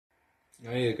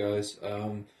Hey guys,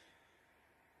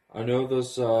 I know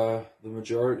there's the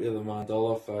majority of the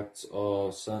Mandela effects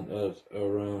are centered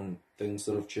around things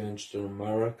that have changed in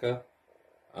America,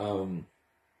 um,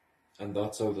 and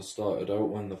that's how they started out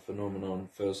when the phenomenon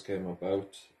first came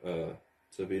about,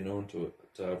 to be known to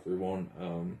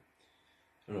everyone.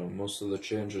 Most of the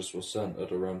changes were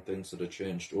centered around things that had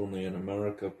changed only in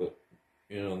America, but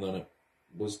then it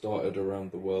was dotted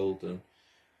around the world and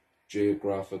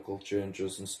geographical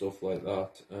changes and stuff like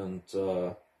that, and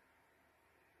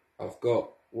I've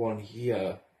got one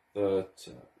here that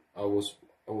I was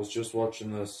just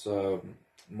watching this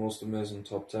most amazing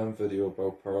top 10 video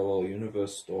about parallel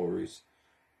universe stories,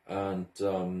 and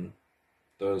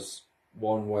there's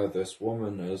one where this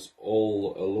woman is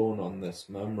all alone on this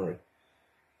memory,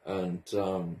 and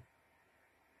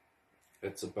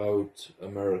it's about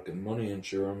American money, and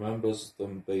she remembers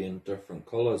them being different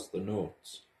colors, the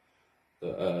notes.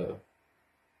 That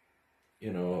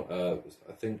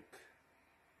I think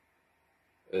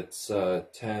it's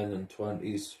 10 and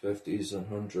 20s, 50s and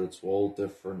 100s were all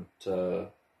different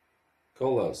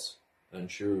colours, and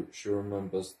she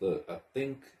remembers that. I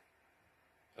think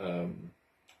um,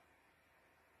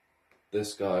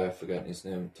 this guy, I forget his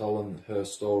name, telling her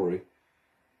story,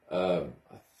 I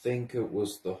think it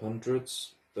was the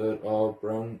hundreds that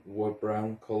were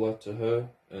brown colour to her,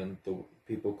 and the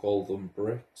people call them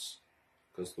bricks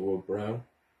because they were brown.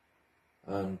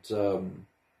 And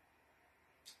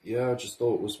yeah, I just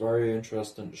thought it was very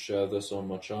interesting to share this on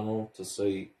my channel to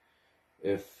see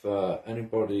if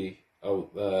anybody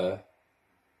out there,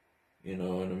 in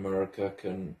America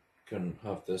can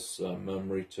have this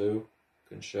memory too,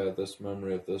 can share this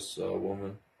memory of this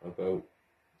woman about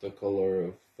the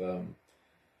color of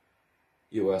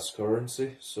US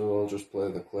currency. So I'll just play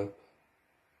the clip.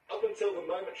 Up until the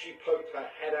moment she poked her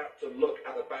head out to look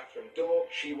at the bathroom door,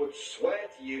 she would swear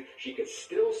to you she could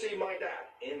still see my dad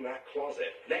in that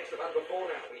closet. Next up and before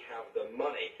now, we have the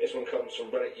money. This one comes from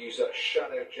Reddit user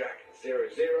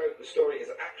ShadowJack00. The story is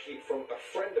actually from a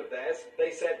friend of theirs.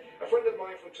 They said, a friend of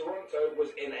mine from Toronto was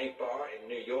in a bar in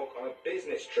New York on a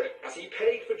business trip. As he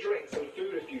paid for drinks and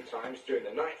food a few times during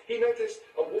the night, he noticed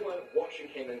a woman watching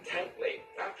him intently.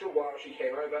 After a while, she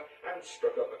came over and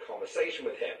struck up a conversation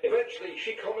with him. Eventually,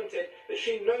 she commented that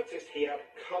she noticed he had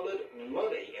coloured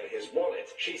money in his wallet.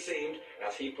 She seemed,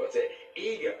 as he put it,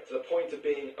 eager to the point of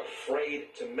being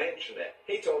afraid to mention it.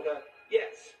 He told her,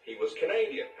 yes, he was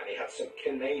Canadian, and he had some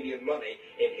Canadian money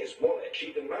in his wallet.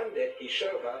 She demanded he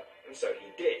show her, and so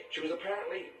he did. She was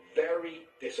apparently very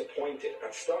disappointed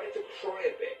and started to cry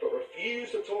a bit, but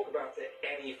refused to talk about it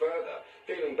any further.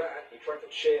 Feeling bad, he tried to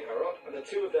cheer her up, and the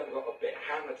two of them got a bit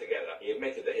hammered together. He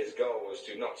admitted that his goal was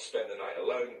to not spend the night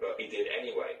alone, but he did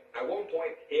anyway. At one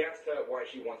point, he asked her why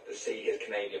she wanted to see his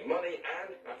Canadian money,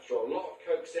 and after a lot of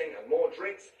coaxing and more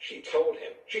drinks, she told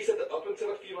him. She said that up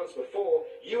until a few months before,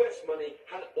 US money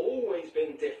had always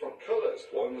been different colours.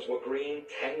 Ones were green,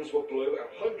 tens were blue, and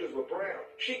hundreds were brown.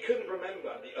 She couldn't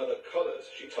remember the other colours,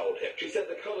 she told him. She said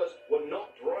the colours were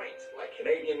not bright like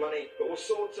Canadian money, but were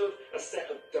sort of a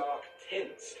set of dark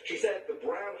tints. She said the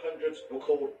brown hundreds were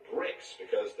called bricks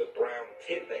because the brown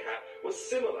tint they had was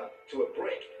similar to a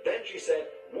brick. Then she said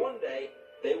one day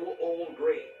they were all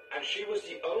green, and she was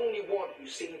the only one who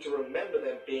seemed to remember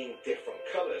them being different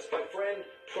colours. My friend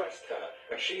pressed her,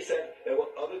 and she said there were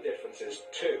other differences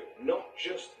too, not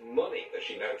just money that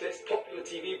she noticed. Popular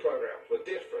TV programmes were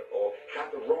different or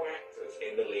had the wrong actors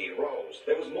in the lead roles.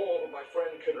 There was more, but my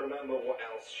friend couldn't remember what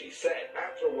else she said.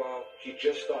 After a while, she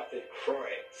just started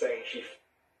crying, saying she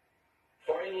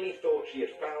finally thought she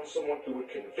had found someone who would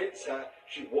convince her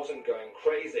she wasn't going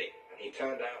crazy, and he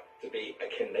turned out to be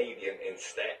a Canadian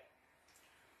instead.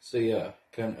 So yeah,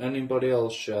 can anybody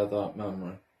else share that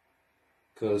memory?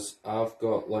 Because I've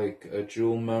got like a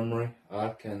dual memory. I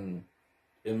can,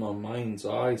 in my mind's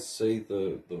eye, see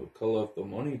the colour of the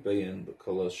money being the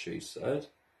colour she said.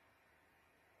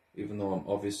 Even though I'm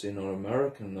obviously not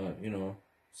American, that,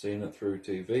 seeing it through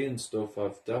TV and stuff,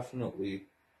 I've definitely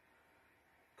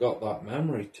got that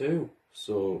memory too.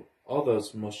 So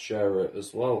others must share it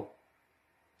as well.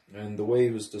 And the way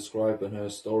he was describing her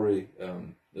story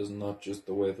is not just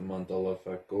the way the Mandela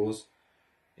effect goes.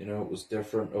 It was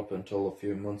different up until a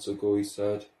few months ago, he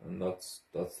said, and that's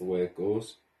the way it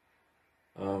goes.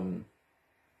 And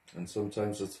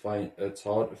sometimes it's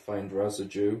hard to find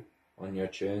residue on your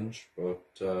change, but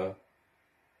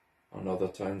on other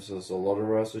times there's a lot of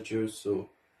residue. So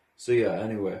yeah,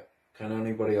 anyway, can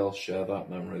anybody else share that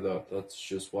memory? That's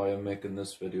just why I'm making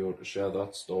this video, to share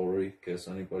that story, in case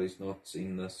anybody's not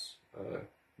seen this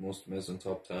most amazing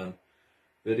top 10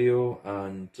 video,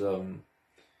 and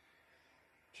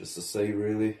just to say,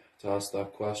 really, to ask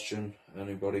that question.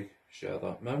 Anybody share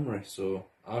that memory? So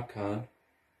I can,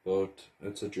 but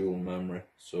it's a dual memory.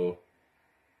 So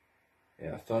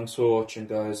yeah, thanks for watching,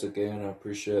 guys. Again, I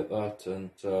appreciate that.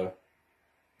 And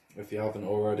if you haven't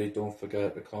already, don't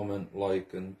forget to comment,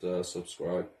 like, and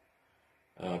subscribe.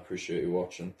 I appreciate you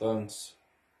watching. Thanks.